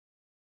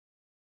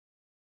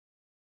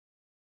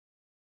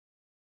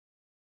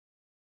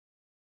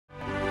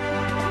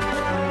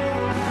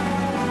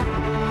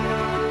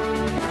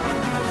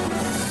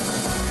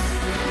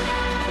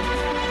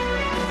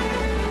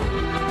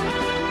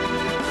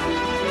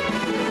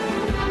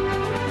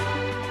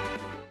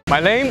My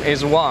name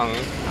is Wang.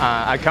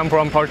 I come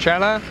from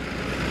China,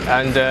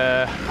 and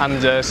I'm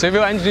the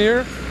civil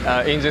engineer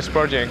in this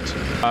project.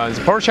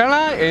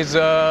 China is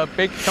a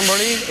big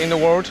company in the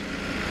world.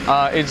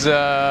 It's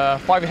the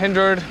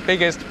 500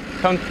 biggest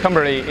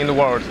company in the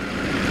world.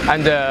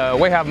 And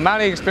we have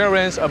many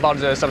experience about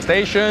the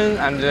substation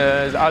and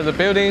the other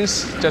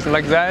buildings, just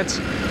like that.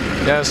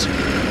 Yes.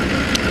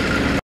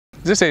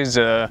 This is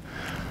the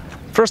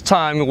first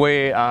time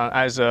we,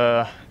 as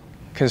a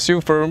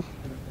consumer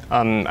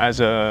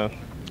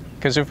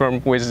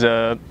with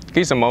the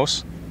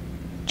gizmos,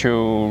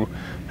 to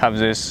have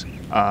this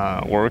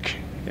work.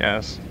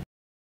 Yes.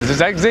 The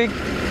Zagazig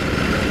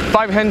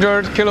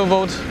 500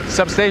 kilovolt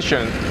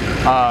substation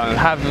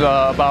have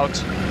about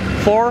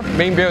 4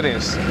 main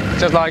buildings,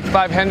 just like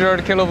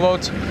 500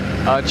 kilovolt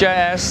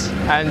JS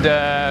and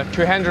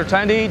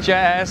 220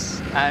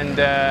 JS and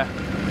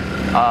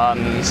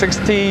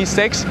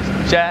 66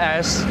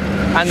 JS,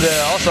 and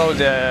also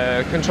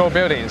the control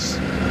buildings.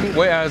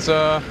 We as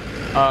a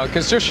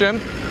construction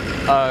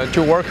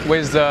to work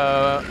with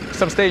the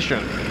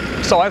substation.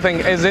 So I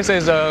think this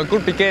is a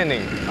good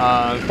beginning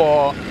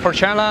for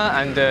China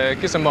and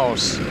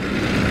gizmos.